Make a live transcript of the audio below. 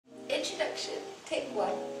Introduction, take one.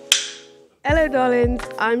 Hello darlings,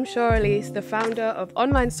 I'm Char Ellesse, the founder of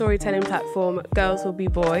online storytelling platform Girls Will Be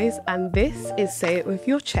Boys, and this is Say It With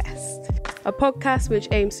Your Chest, a podcast which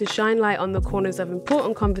aims to shine light on the corners of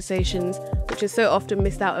important conversations which are so often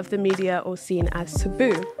missed out of the media or seen as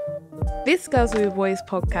taboo. This Girls Will Be Boys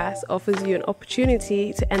podcast offers you an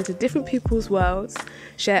opportunity to enter different people's worlds,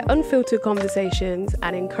 share unfiltered conversations,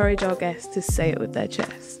 and encourage our guests to say it with their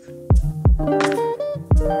chest.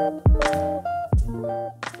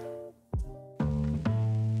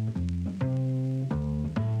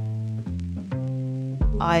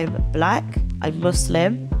 I'm black, I'm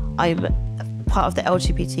Muslim, I'm part of the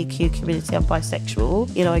LGBTQ community, I'm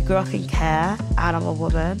bisexual. You know, I grew up in care and I'm a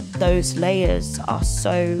woman. Those layers are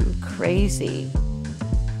so crazy.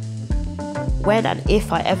 When and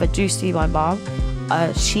if I ever do see my mum,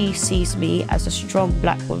 she sees me as a strong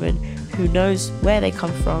black woman who knows where they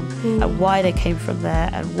come from and why they came from there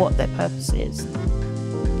and what their purpose is.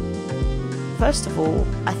 First of all,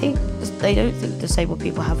 I think they don't think disabled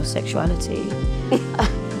people have a sexuality.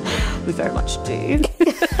 We very much do.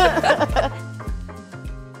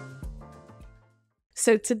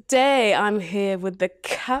 So today I'm here with the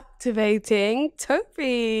captivating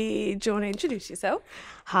Tobi. Do you want to introduce yourself?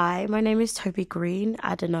 Hi, my name is Tobi Green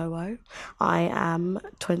Adenowo. I am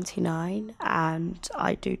 29 and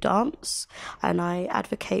I do dance and I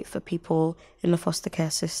advocate for people in the foster care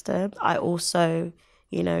system. I also,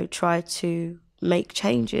 try to make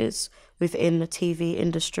changes within the TV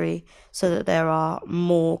industry so that there are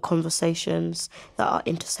more conversations that are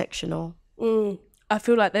intersectional. I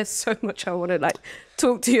feel like there's so much I want to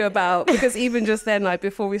talk to you about, because even just then,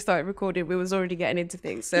 before we started recording, we was already getting into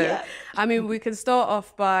things. So, yeah. I mean, we can start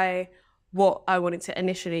off by what I wanted to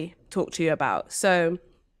initially talk to you about. So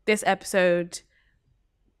this episode,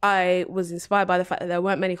 I was inspired by the fact that there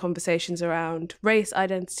weren't many conversations around race,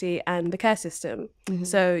 identity, and the care system. Mm-hmm.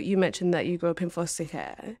 So you mentioned that you grew up in foster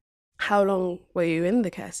care. How long were you in the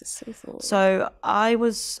care system for? So I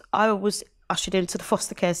was ushered into the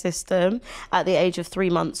foster care system at the age of 3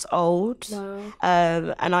 months old. Wow.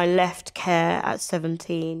 And I left care at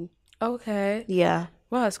 17. Okay. Yeah.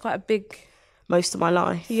 Wow, it's quite a big... Most of my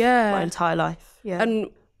life. Yeah. My entire life. Yeah. And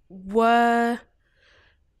were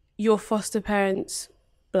your foster parents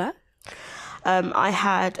black? I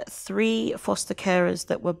had 3 foster carers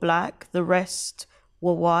that were black. The rest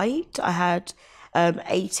were white. I had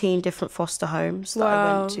 18 different foster homes that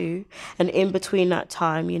I went to. And in between that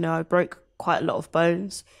time, I broke quite a lot of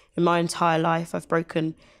bones. In my entire life, I've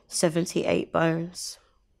broken 78 bones.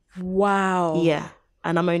 Wow. Yeah.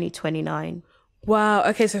 And I'm only 29. Wow.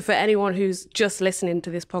 Okay, so for anyone who's just listening to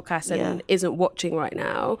this podcast and isn't watching right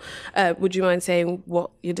now, would you mind saying what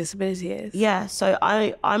your disability is? Yeah, so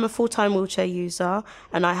I'm a full-time wheelchair user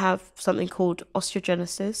and I have something called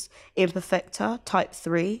osteogenesis imperfecta type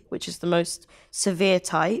 3, which is the most severe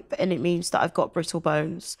type, and it means that I've got brittle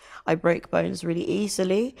bones. I break bones really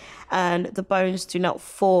easily and the bones do not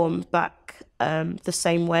form back the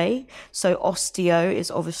same way. So osteo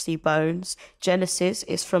is obviously bones, genesis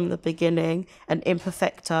is from the beginning, and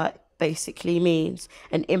imperfecta basically means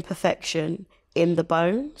an imperfection in the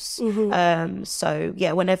bones. Mm-hmm. So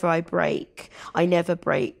yeah, whenever I break, I never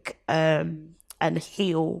break and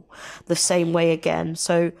heal the same way again.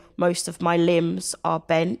 So most of my limbs are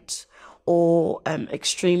bent or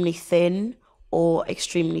extremely thin or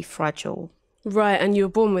extremely fragile. Right, and you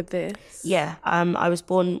were born with this? Yeah, I was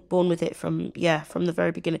born with it from the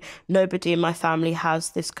very beginning. Nobody in my family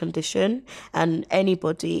has this condition, and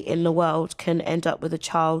anybody in the world can end up with a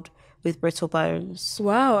child with brittle bones.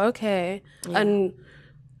 Wow, okay. Yeah. And,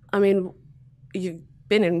 I mean, you've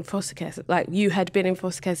been in foster care, you had been in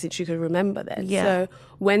foster care since you could remember then. Yeah. So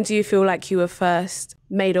when do you feel like you were first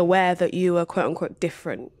made aware that you were quote-unquote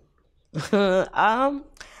different?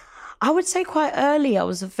 I would say quite early. I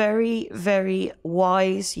was a very, very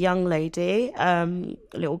wise young lady,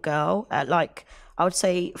 little girl. At I would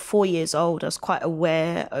say 4 years old, I was quite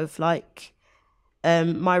aware of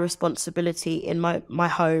my responsibility in my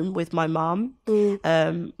home with my mum.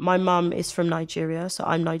 My mum is from Nigeria, so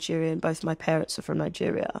I'm Nigerian. Both my parents are from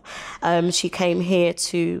Nigeria. She came here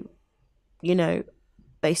to,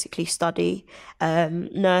 basically study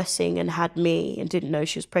nursing and had me and didn't know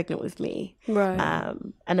she was pregnant with me. Right.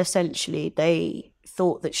 And essentially they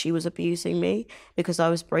thought that she was abusing me because I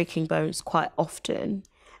was breaking bones quite often.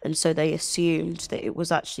 And so they assumed that it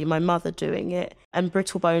was actually my mother doing it. And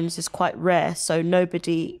brittle bones is quite rare. So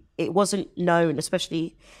it wasn't known,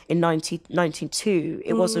 especially in 1992,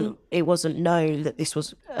 it wasn't known that this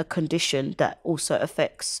was a condition that also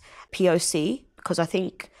affects POC, because I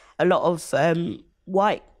think a lot of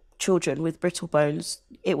white children with brittle bones,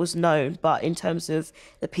 it was known, but in terms of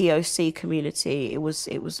the POC community, it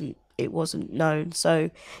wasn't known.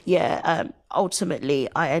 So yeah, ultimately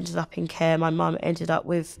I ended up in care. My mum ended up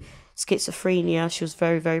with schizophrenia. She was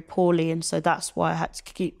very, very poorly, and so that's why I had to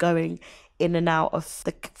keep going in and out of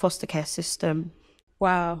the foster care system.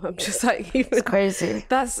 Wow, I'm just like, It's crazy.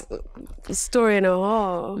 That's a story and a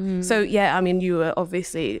half. So yeah, I mean, you were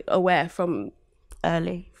obviously aware from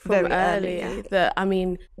very early. Yeah. that, I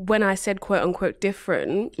mean, when I said quote unquote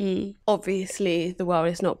different, obviously the world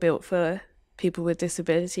is not built for people with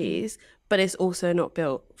disabilities, but it's also not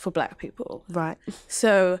built for Black people. Right.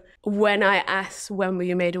 So when I asked when were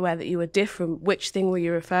you made aware that you were different, which thing were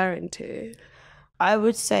you referring to? I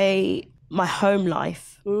would say my home life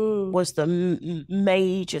was the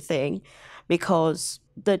major thing, because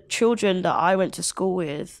the children that I went to school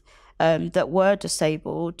with that were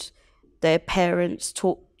disabled, their parents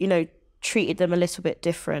treated them a little bit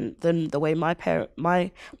different than the way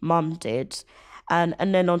my mum did. And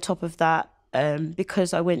then on top of that,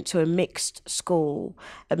 because I went to a mixed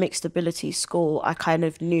ability school, I kind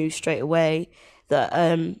of knew straight away that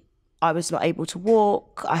I was not able to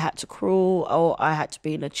walk, I had to crawl, or I had to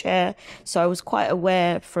be in a chair. So I was quite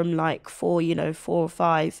aware from like 4 or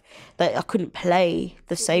 5, that I couldn't play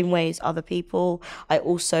the same way as other people. I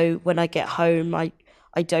also, when I get home,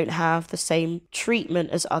 I don't have the same treatment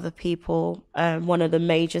as other people. One of the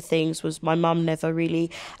major things was my mum never really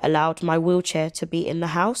allowed my wheelchair to be in the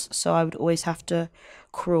house, so I would always have to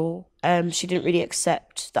crawl. She didn't really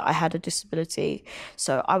accept that I had a disability.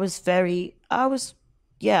 So I was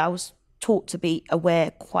taught to be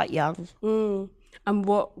aware quite young. And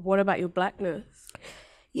what about your Blackness?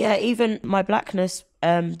 Yeah, even my Blackness,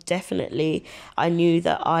 definitely. I knew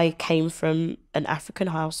that I came from an African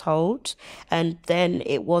household, and then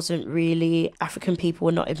it wasn't really, African people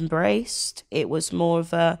were not embraced. It was more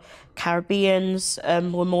of a Caribbeans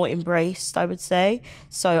were more embraced, I would say.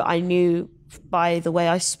 So I knew by the way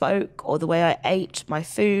I spoke, or the way I ate my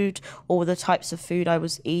food, or the types of food I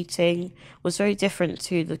was eating was very different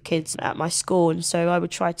to the kids at my school. And so I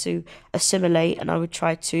would try to assimilate, and I would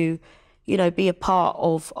try to be a part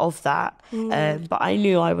of that. But I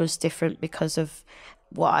knew I was different because of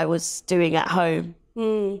what I was doing at home.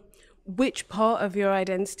 Which part of your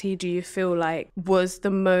identity do you feel like was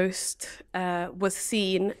the most, was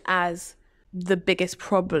seen as the biggest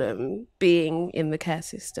problem being in the care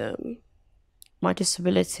system? My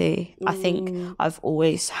disability. I think I've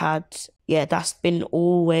always had, that's been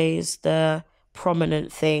always the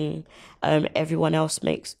prominent thing. Everyone else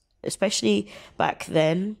makes, especially back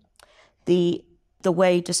then, the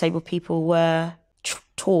way disabled people were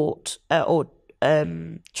taught or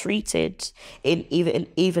treated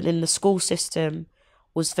even in the school system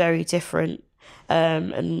was very different,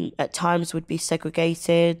 and at times would be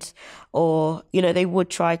segregated, or they would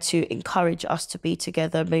try to encourage us to be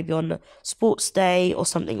together, maybe on a sports day or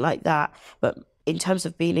something like that. But in terms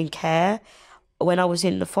of being in care, when I was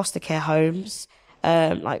in the foster care homes,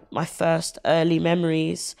 like my first early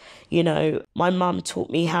memories, my mum taught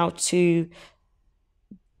me how to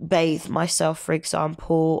bathe myself, for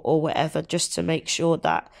example, or whatever, just to make sure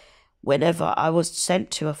that whenever I was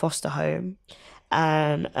sent to a foster home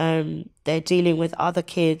and they're dealing with other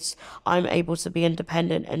kids, I'm able to be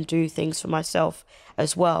independent and do things for myself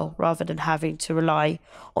as well, rather than having to rely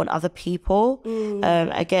on other people.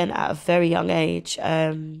 Again, at a very young age,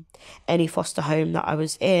 any foster home that I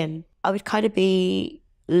was in, I would kind of be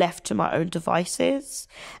left to my own devices,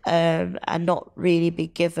 and not really be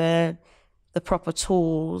given the proper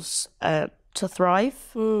tools to thrive.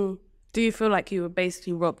 Do you feel like you were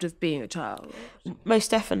basically robbed of being a child?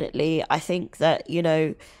 Most definitely. I think that,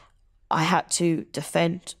 I had to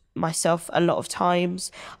defend myself a lot of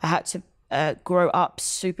times. I had to grow up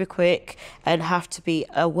super quick and have to be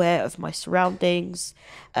aware of my surroundings,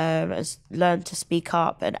 learn to speak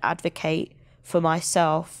up and advocate for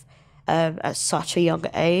myself at such a young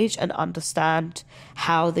age, and understand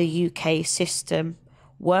how the UK system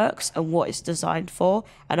works and what it's designed for.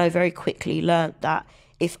 And I very quickly learned that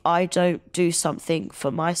if I don't do something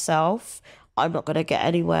for myself, I'm not going to get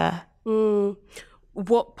anywhere.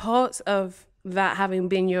 What parts of that, having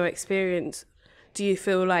been your experience, do you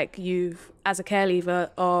feel like you've, as a care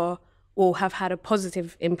leaver, or have had a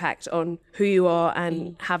positive impact on who you are,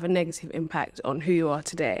 and have a negative impact on who you are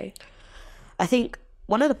today? I think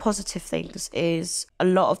one of the positive things is a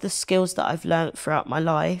lot of the skills that I've learned throughout my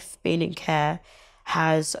life being in care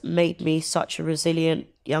has made me such a resilient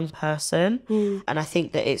young person. And I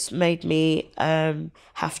think that it's made me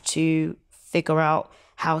have to figure out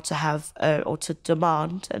how to have or to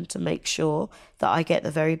demand and to make sure that I get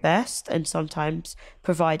the very best, and sometimes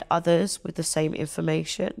provide others with the same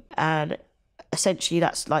information. And essentially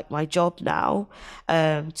that's like my job now,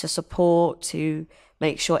 to support, to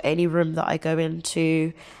make sure any room that I go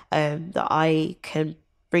into, that I can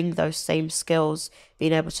bring those same skills,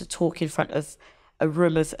 being able to talk in front of a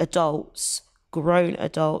room of adults, grown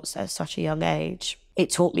adults at such a young age.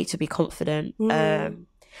 It taught me to be confident.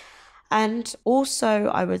 And also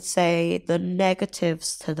I would say the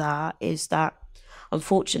negatives to that is that,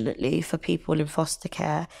 unfortunately for people in foster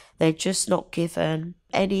care, they're just not given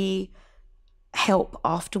any help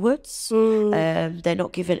afterwards. They're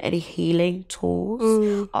not given any healing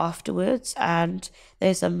tools afterwards. And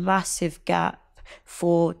there's a massive gap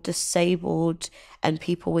for disabled and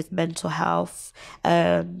people with mental health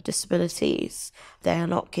disabilities. They are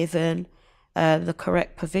not given the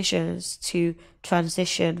correct provisions to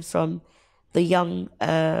transition from the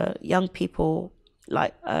young people,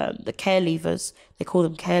 like the care leavers, they call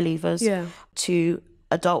them care leavers, to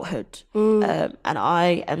adulthood. And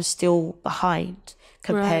I am still behind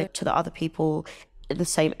compared to the other people in the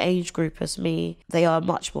same age group as me. They are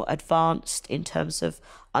much more advanced in terms of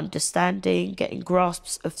understanding, getting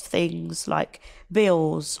grasps of things like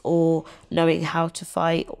bills, or knowing how to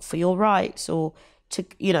fight for your rights, or to,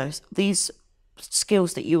 you know, these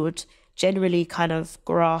skills that you would generally kind of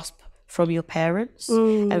grasp from your parents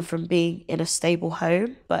and from being in a stable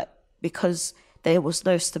home. But because there was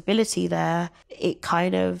no stability there, it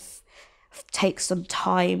kind of takes some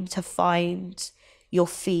time to find your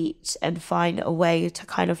feet and find a way to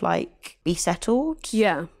kind of like be settled.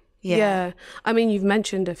 Yeah. I mean, you've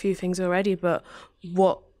mentioned a few things already, but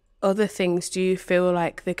what other things do you feel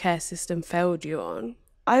like the care system failed you on?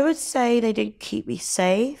 I would say they didn't keep me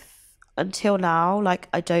safe. Until now, like,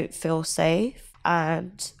 I don't feel safe,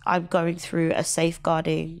 and I'm going through a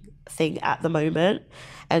safeguarding thing at the moment.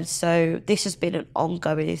 And so this has been an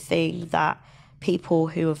ongoing thing, that people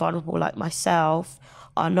who are vulnerable like myself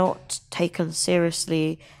are not taken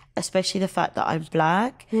seriously, especially the fact that I'm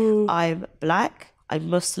black. I'm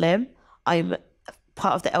Muslim, I'm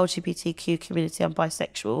part of the LGBTQ community, I'm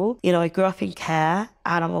bisexual. You know, I grew up in care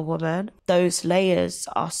and I'm a woman. Those layers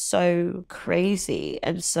are so crazy.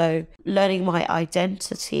 And so learning my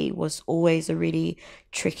identity was always a really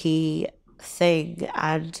tricky thing.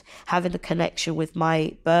 And having the connection with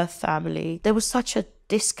my birth family, there was such a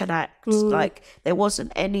disconnect. Like, there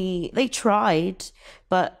wasn't any, they tried,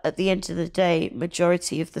 but at the end of the day,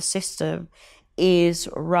 majority of the system is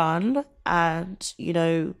run and, you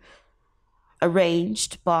know,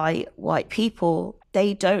 arranged by white people.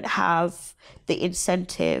 They don't have the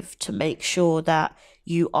incentive to make sure that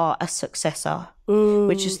you are a successor,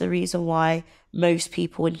 which is the reason why most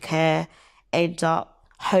people in care end up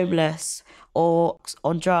homeless or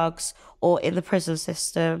on drugs or in the prison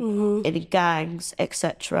system, in gangs,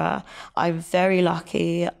 etc. I'm very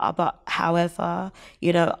lucky, but however,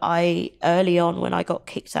 you know, I early on, when I got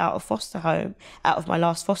kicked out of my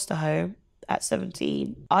last foster home at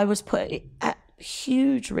 17, I was put at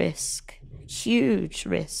huge risk. You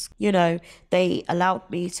know, they allowed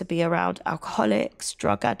me to be around alcoholics,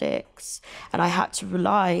 drug addicts, and I had to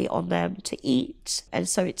rely on them to eat. And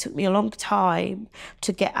so it took me a long time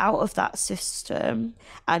to get out of that system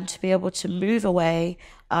and to be able to move away.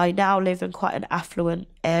 I now live in quite an affluent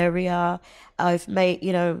area. I've made,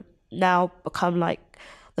 you know, now become like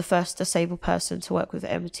the first disabled person to work with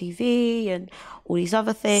MTV and all these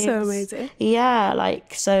other things. So amazing. Yeah,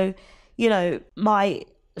 like, so, you know, my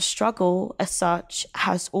struggle as such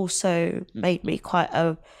has also made me quite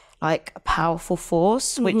a powerful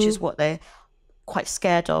force, which is what they're quite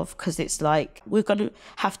scared of, because it's like, we're going to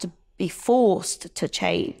have to be forced to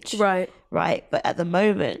change. Right. But at the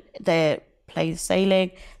moment, they're plain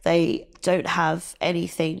sailing. They don't have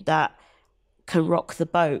anything that can rock the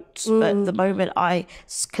boat. But the moment I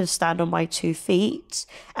can stand on my 2 feet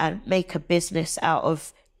and make a business out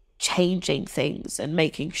of changing things and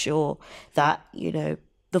making sure that, you know,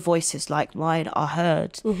 the voices like mine are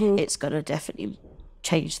heard, it's going to definitely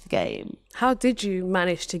change the game. How did you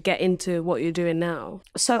manage to get into what you're doing now?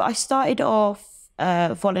 So I started off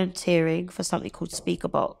volunteering for something called Speaker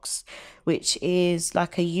Box, which is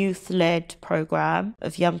like a youth-led program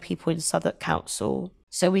of young people in Southwark Council.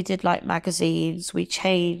 So we did like magazines, we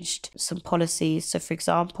changed some policies. So for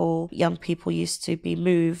example, young people used to be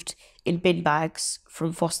moved in bin bags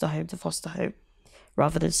from foster home to foster home,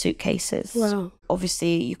 rather than suitcases. Wow.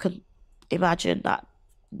 Obviously, you can imagine that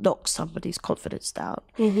knocks somebody's confidence down.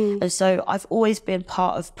 And so I've always been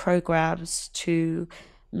part of programs to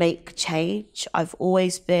make change. I've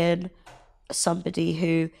always been somebody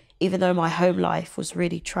who even though my home life was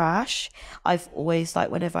really trash, I've always, like,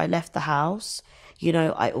 whenever I left the house, you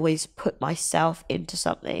know, I always put myself into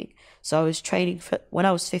something. So I was training for, when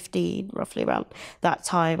I was 15, roughly around that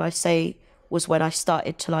time, I say, was when I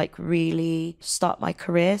started to, like, really start my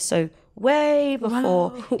career. So way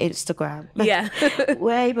before Instagram. Yeah.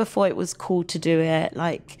 Way before it was cool to do it.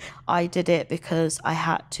 Like, I did it because I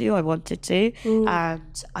had to, I wanted to,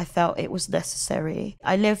 and I felt it was necessary.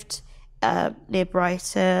 I lived near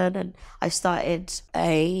Brighton, and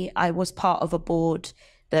I was part of a board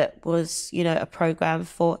that was, you know, a program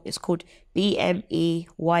for, it's called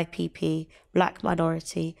BMEYPP, Black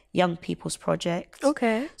Minority Young People's Project.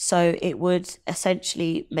 Okay. So it would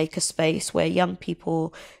essentially make a space where young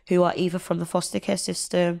people who are either from the foster care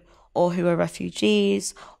system or who are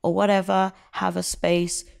refugees or whatever have a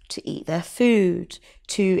space to eat their food,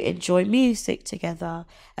 to enjoy music together,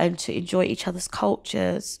 and to enjoy each other's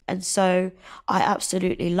cultures. And so I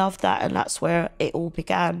absolutely love that, and that's where it all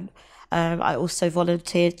began. I also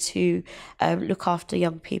volunteered to look after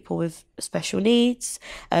young people with special needs,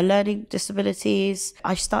 learning disabilities.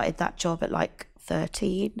 I started that job at like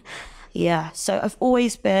 13. Yeah, so I've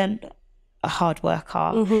always been a hard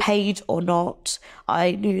worker, paid or not.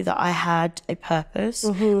 I knew that I had a purpose,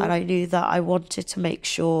 and I knew that I wanted to make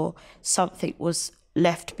sure something was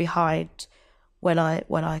left behind when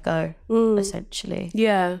I go, essentially.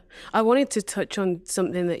 Yeah. I wanted to touch on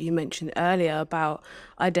something that you mentioned earlier about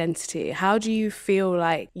identity. How do you feel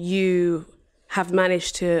like you have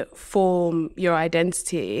managed to form your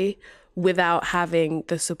identity without having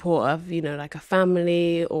the support of, you know, like a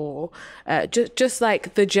family or just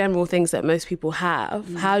like the general things that most people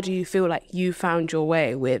have? How do you feel like you found your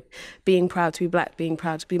way with being proud to be Black, being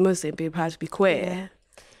proud to be Muslim, being proud to be queer? Yeah.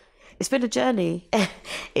 It's been a journey.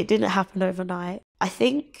 It didn't happen overnight. I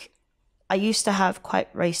think I used to have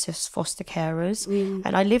quite racist foster carers,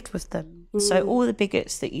 and I lived with them. So all the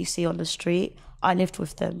bigots that you see on the street, I lived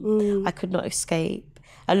with them. I could not escape.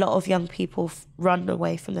 A lot of young people run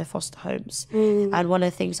away from their foster homes. And one of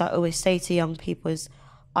the things I always say to young people is,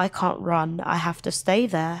 I can't run. I have to stay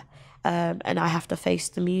there, and I have to face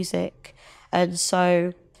the music. And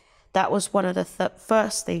so that was one of the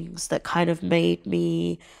first things that kind of made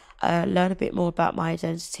me learn a bit more about my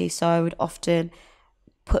identity. So I would often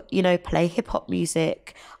play hip hop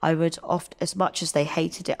music. I would often, as much as they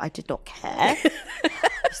hated it, I did not care.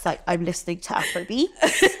 It's like, I'm listening to Afrobeats.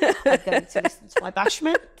 I'm going to listen to my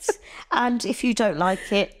bashment. And if you don't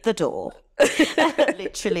like it, the door.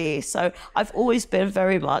 Literally. So I've always been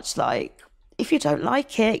very much like, if you don't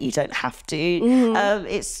like it, you don't have to.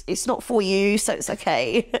 It's not for you, so it's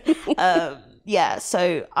okay. Yeah,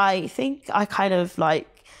 so I think I kind of like,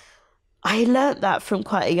 I learned that from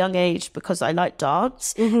quite a young age because I like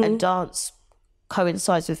dance, and dance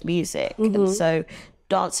coincides with music. And so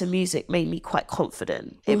dance and music made me quite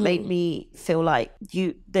confident. It made me feel like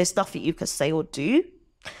there's nothing you can say or do.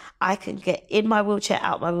 I can get in my wheelchair,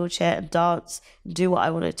 out my wheelchair, and dance, and do what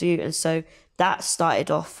I want to do. And so that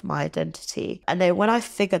started off my identity. And then when I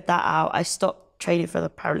figured that out, I stopped training for the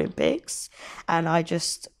Paralympics, and I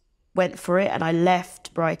just went for it. And I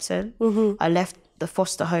left Brighton. I left the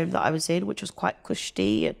foster home that I was in, which was quite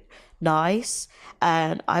cushy and nice,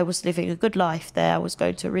 and I was living a good life there. I was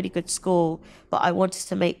going to a really good school, but I wanted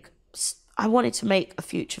to make a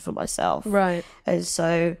future for myself, right? And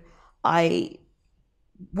so I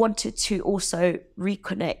wanted to also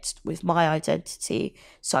reconnect with my identity.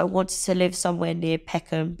 So I wanted to live somewhere near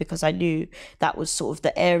Peckham because I knew that was sort of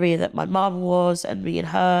the area that my mum was, and me and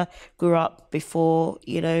her grew up before,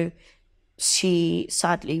 you know, she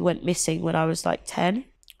sadly went missing when I was like 10.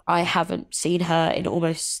 I haven't seen her in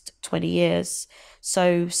almost 20 years.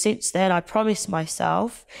 So since then, I promised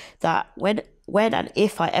myself that when and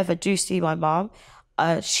if I ever do see my mom,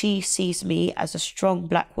 she sees me as a strong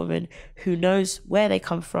Black woman who knows where they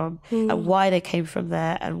come from and why they came from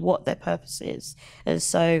there and what their purpose is. And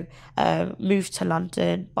so moved to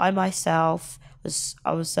London by myself.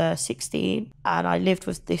 I was 16, and I lived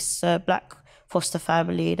with this Black foster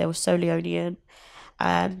family. They were Solionian,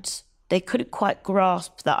 and they couldn't quite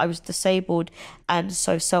grasp that I was disabled and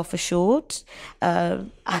so self-assured,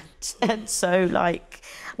 and so like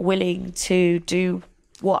willing to do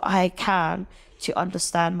what I can to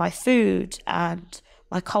understand my food and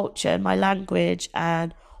my culture and my language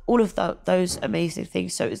and all of those amazing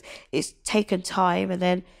things. So it's taken time, and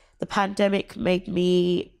then the pandemic made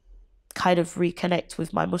me kind of reconnect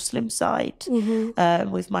with my Muslim side,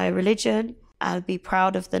 with my religion, and be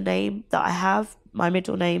proud of the name that I have. My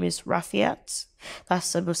middle name is Rafiat.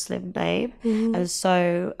 That's a Muslim name. And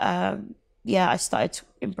so, I started to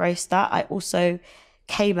embrace that. I also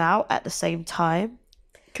came out at the same time.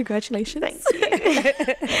 Congratulations. Thank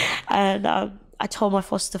you. And I told my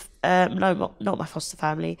not my foster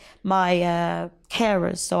family, my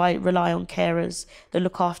carers. So I rely on carers that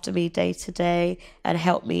look after me day to day and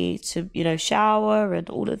help me to, shower and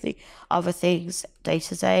all of the other things day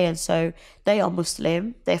to day. And so they are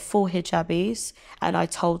Muslim, they're full hijabis. And I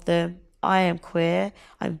told them, I am queer,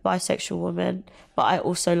 I'm a bisexual woman, but I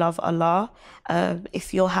also love Allah.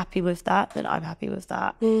 If you're happy with that, then I'm happy with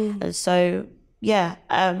that. And so,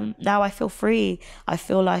 now I feel free. I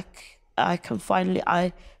feel like I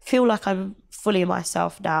feel like I'm fully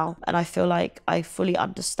myself now. And I feel like I fully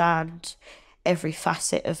understand every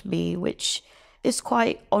facet of me, which is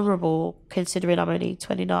quite honourable considering I'm only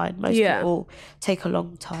 29. Most people take a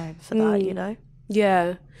long time for that,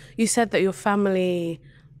 Yeah. You said that your family,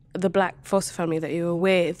 the black foster family that you were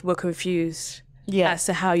with, were confused as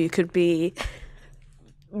to how you could be.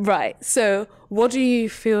 Right. So what do you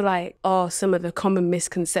feel like are some of the common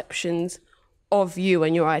misconceptions of you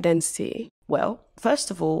and your identity? Well,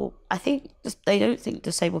 first of all, I think they don't think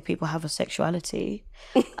disabled people have a sexuality.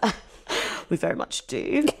 We very much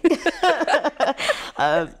do.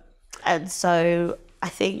 And so I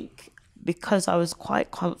think because I was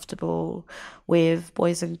quite comfortable with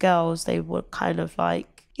boys and girls, they were kind of like,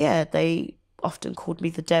 they often called me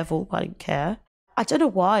the devil, but I didn't care. I don't know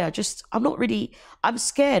why. I'm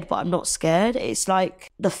scared, but I'm not scared. It's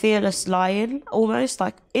like the fearless lion almost.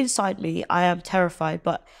 Like inside me, I am terrified,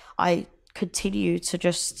 but I continue to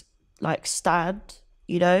just like stand,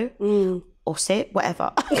 or sit,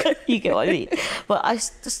 whatever. You get what I mean? But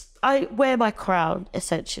I wear my crown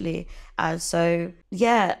essentially. And so,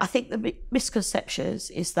 I think the misconceptions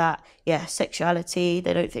is that, sexuality,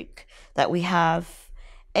 they don't think that we have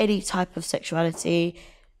any type of sexuality,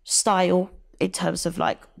 style in terms of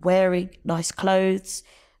like wearing nice clothes,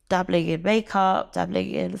 dabbling in makeup,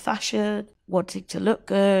 dabbling in fashion, wanting to look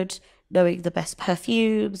good, knowing the best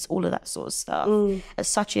perfumes, all of that sort of stuff. At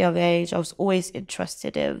such a young age, I was always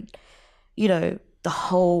interested in, the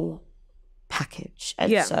whole package.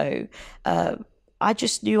 And so I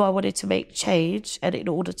just knew I wanted to make change. And in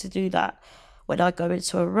order to do that, when I go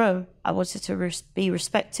into a room, I wanted to be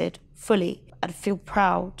respected fully and feel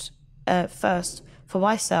proud first for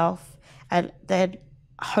myself, and then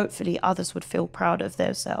hopefully others would feel proud of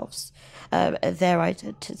themselves and their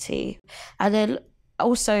identity. And then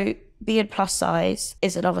also being plus size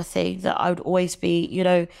is another thing that I would always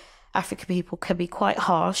be, African people can be quite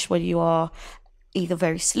harsh when you are either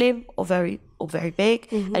very slim or very big.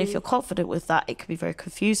 And if you're confident with that, it can be very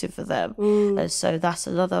confusing for them. And so that's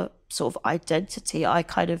another sort of identity I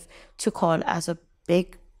kind of took on as a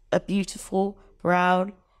beautiful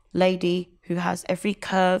brown lady who has every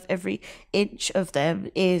curve, every inch of them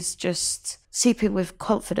is just seeping with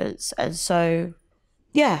confidence. And so,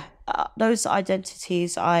 those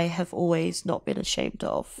identities I have always not been ashamed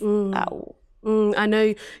of at all. I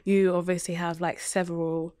know you obviously have like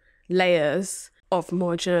several layers of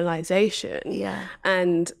marginalization. Yeah.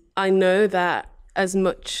 And I know that as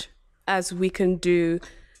much as we can do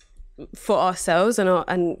for ourselves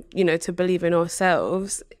and to believe in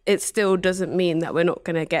ourselves, it still doesn't mean that we're not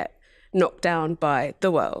going to get knocked down by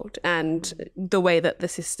the world and the way that the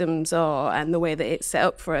systems are and the way that it's set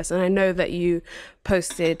up for us. And I know that you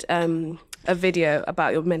posted a video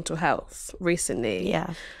about your mental health recently.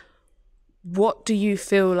 Yeah. What do you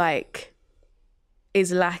feel like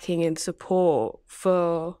is lacking in support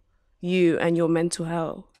for you and your mental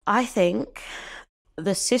health? I think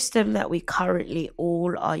the system that we currently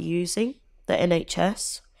all are using, the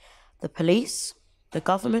NHS, the police, the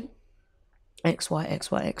government,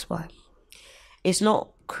 XY, is not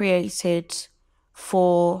created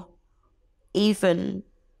for even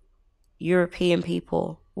European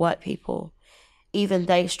people, white people. Even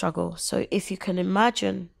they struggle. So if you can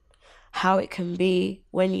imagine how it can be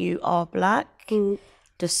when you are black,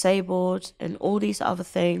 disabled, and all these other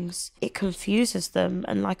things, it confuses them.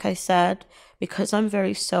 And like I said, because I'm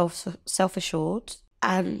very self-assured,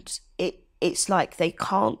 and it's like they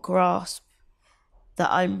can't grasp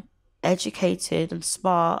that I'm educated and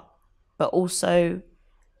smart, but also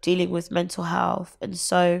dealing with mental health. And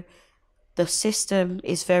so the system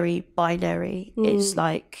is very binary. It's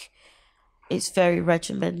like, it's very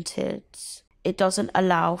regimented. It doesn't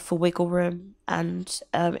allow for wiggle room, and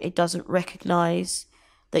it doesn't recognize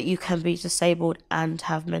that you can be disabled and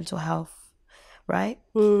have mental health, right?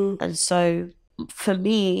 And so for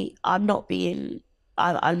me, I'm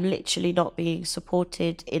literally not being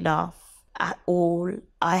supported enough at all.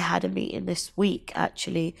 I had a meeting this week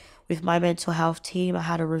actually with my mental health team. I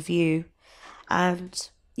had a review, and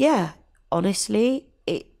honestly,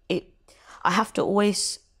 I have to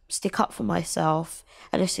always stick up for myself,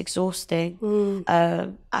 and it's exhausting.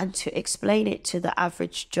 And to explain it to the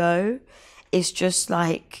average Joe is just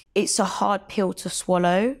like, it's a hard pill to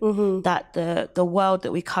swallow, that the world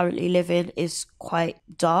that we currently live in is quite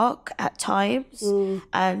dark at times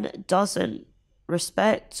and doesn't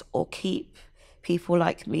respect or keep people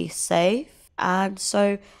like me safe. And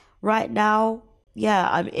so right now,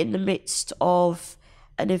 I'm in the midst of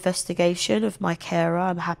an investigation of my carer.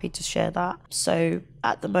 I'm happy to share that. So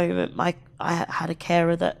at the moment, I had a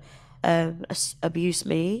carer that abused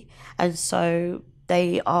me, and so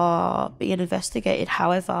they are being investigated.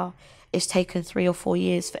 However, it's taken 3 or 4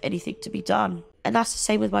 years for anything to be done. And that's the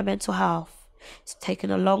same with my mental health. It's taken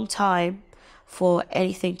a long time for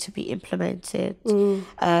anything to be implemented.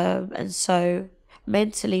 And so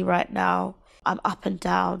mentally right now, I'm up and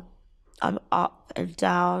down.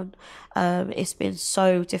 It's been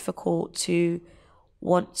so difficult to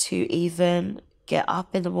want to even get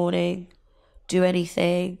up in the morning, do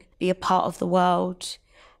anything, be a part of the world,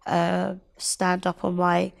 stand up on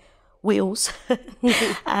my wheels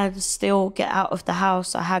and still get out of the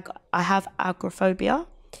house. I have agoraphobia,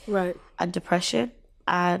 right, and depression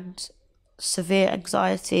and severe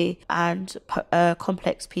anxiety and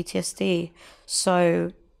complex PTSD.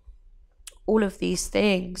 So all of these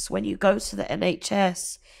things, when you go to the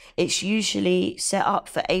NHS, it's usually set up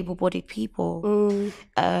for able-bodied people.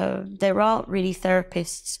 There aren't really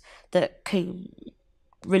therapists that can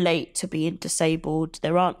relate to being disabled.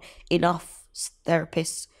 There aren't enough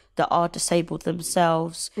therapists that are disabled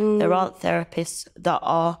themselves. There aren't therapists that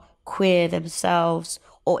are queer themselves,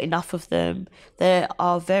 or enough of them. There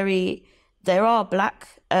are Black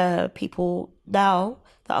people now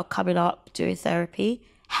that are coming up doing therapy.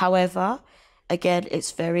 However, again,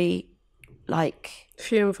 it's very like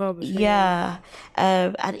few and far between.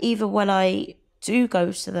 And even when I do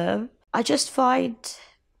go to them, I just find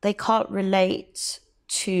they can't relate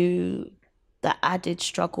to the added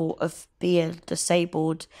struggle of being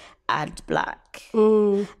disabled and Black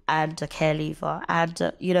and a care leaver,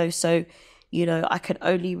 and so I can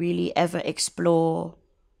only really ever explore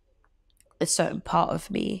a certain part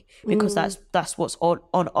of me, because that's what's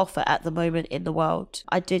on offer at the moment in the world.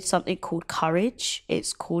 I did something called Courage.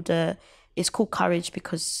 It's called Courage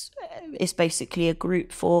because it's basically a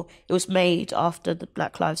group it was made after the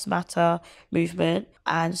Black Lives Matter movement,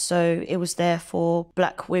 and so it was there for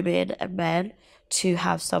Black women and men to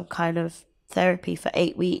have some kind of therapy for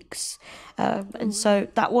 8 weeks, and so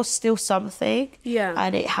that was still something,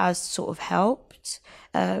 and it has sort of helped,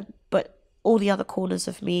 but all the other corners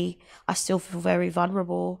of me, I still feel very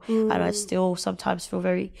vulnerable, and I still sometimes feel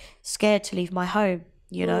very scared to leave my home,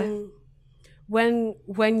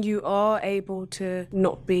 When you are able to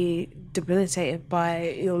not be debilitated by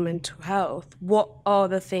your mental health, what are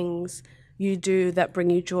the things you do that bring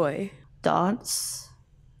you joy? Dance,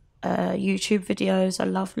 YouTube videos. I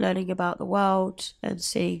love learning about the world and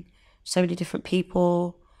seeing so many different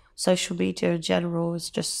people. Social media in general is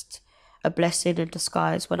just a blessing in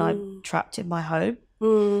disguise when I'm trapped in my home.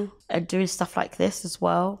 And doing stuff like this as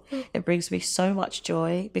well, it brings me so much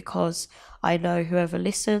joy, because I know whoever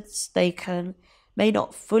listens, they may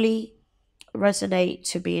not fully resonate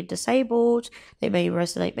to being disabled, they may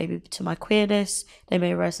resonate maybe to my queerness, they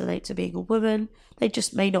may resonate to being a woman, they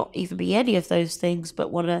just may not even be any of those things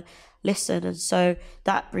but want to listen. And so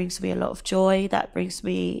that brings me a lot of joy, that brings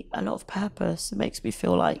me a lot of purpose. It makes me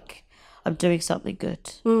feel like I'm doing something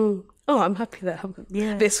good. Oh, I'm happy that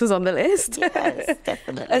this was on the list. Yes,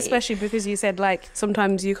 definitely. Especially because you said, like,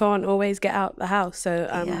 sometimes you can't always get out the house. So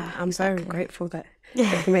I'm very grateful that you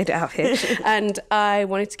made it out here. And I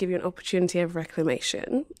wanted to give you an opportunity of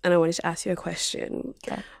reclamation. And I wanted to ask you a question.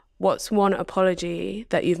 Okay. What's one apology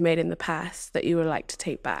that you've made in the past that you would like to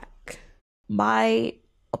take back? My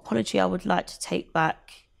apology I would like to take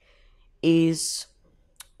back is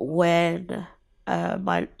when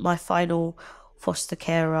my final foster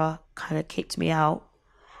carer kind of kicked me out,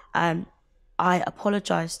 and I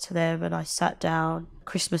apologized to them, and I sat down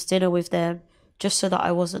Christmas dinner with them just so that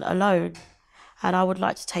I wasn't alone. And I would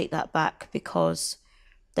like to take that back, because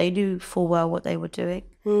they knew full well what they were doing,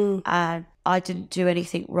 and I didn't do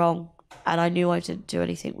anything wrong, and I knew I didn't do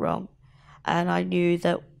anything wrong, and I knew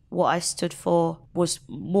that what I stood for was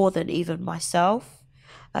more than even myself,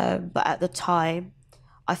 but at the time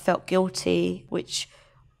I felt guilty, which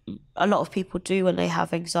a lot of people do when they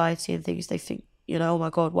have anxiety and things. They think, oh my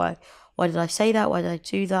God, why did I say that? Why did I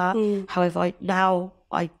do that? However,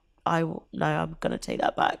 I'm going to take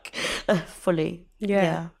that back fully.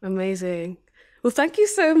 Yeah, amazing. Well, thank you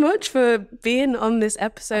so much for being on this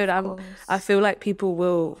episode. I feel like people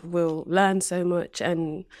will learn so much,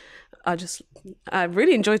 and I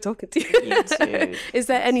really enjoy talking to you. You too. Is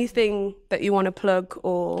there anything that you want to plug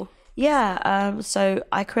or? Yeah, so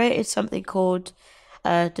I created something called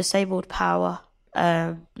Disabled Power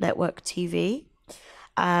Network TV,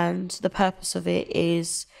 and the purpose of it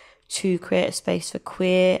is to create a space for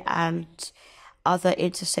queer and other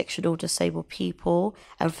intersectional disabled people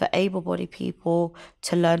and for able-bodied people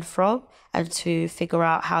to learn from and to figure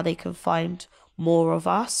out how they can find more of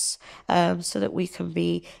us, so that we can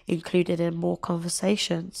be included in more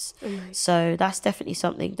conversations. So that's definitely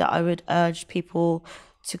something that I would urge people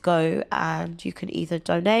to go, and you can either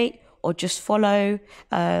donate or just follow,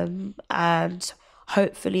 and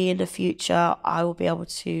hopefully in the future I will be able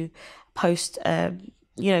to post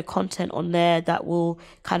content on there that will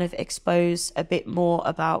kind of expose a bit more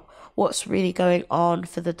about what's really going on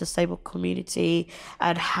for the disabled community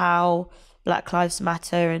and how Black Lives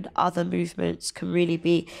Matter and other movements can really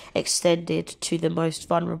be extended to the most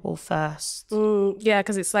vulnerable first. Yeah,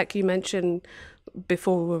 because it's like you mentioned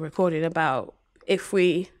before we were recording about if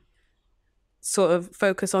we sort of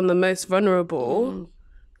focus on the most vulnerable,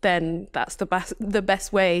 then that's the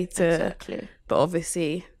best way to. Exactly. But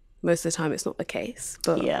obviously, most of the time it's not the case.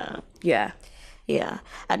 But yeah.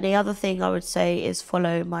 And the other thing I would say is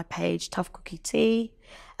follow my page, Tough Cookie Tea,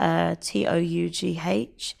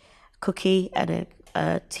 TOUGH, cookie and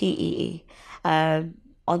a TEE.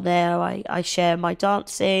 On there, I share my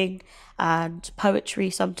dancing and poetry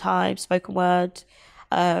sometimes, spoken word.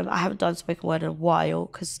 I haven't done spoken word in a while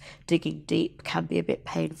because digging deep can be a bit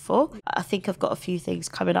painful. I think I've got a few things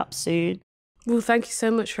coming up soon. Well, thank you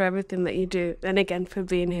so much for everything that you do, and again for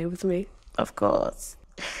being here with me. Of course.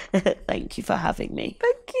 Thank you for having me.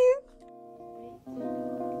 Thank you.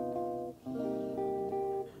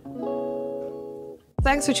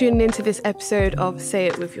 Thanks for tuning in to this episode of Say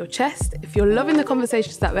It With Your Chest. If you're loving the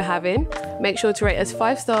conversations that we're having, make sure to rate us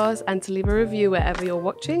 5 stars and to leave a review wherever you're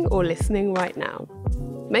watching or listening right now.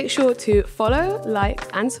 Make sure to follow, like,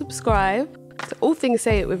 and subscribe to all things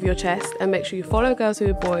Say It With Your Chest, and make sure you follow Girls Who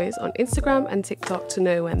Are Boys on Instagram and TikTok to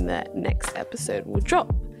know when the next episode will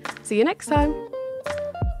drop. See you next time.